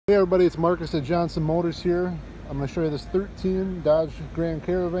Hey everybody, it's Marcus at Johnson Motors here. I'm going to show you this 13 Dodge Grand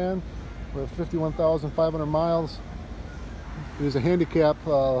Caravan with 51,500 miles. It is a handicap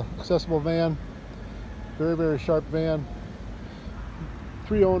accessible van. Very, very sharp van.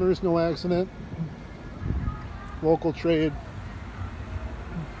 3 owners, no accident. Local trade.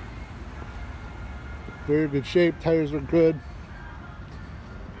 Very good shape, tires are good.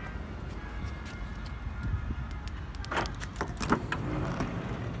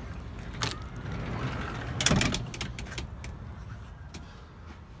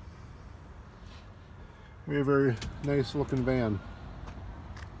 Very, very nice looking van.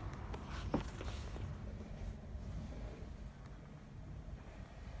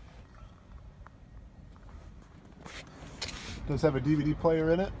 Does have a DVD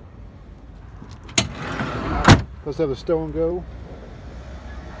player in it. Does have a stow and go.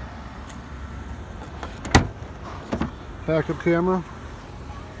 Backup camera.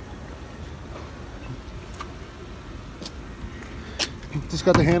 Just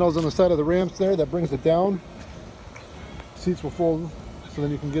got the handles on the side of the ramps there that brings it down. Seats will fold so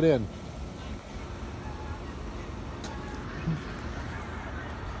then you can get in.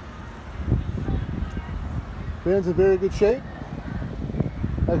 Van's in very good shape.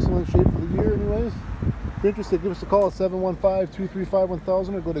 Excellent shape for the year anyways. If you're interested, give us a call at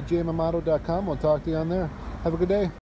 715-235-1000 or go to jmamato.com. We'll talk to you on there. Have a good day.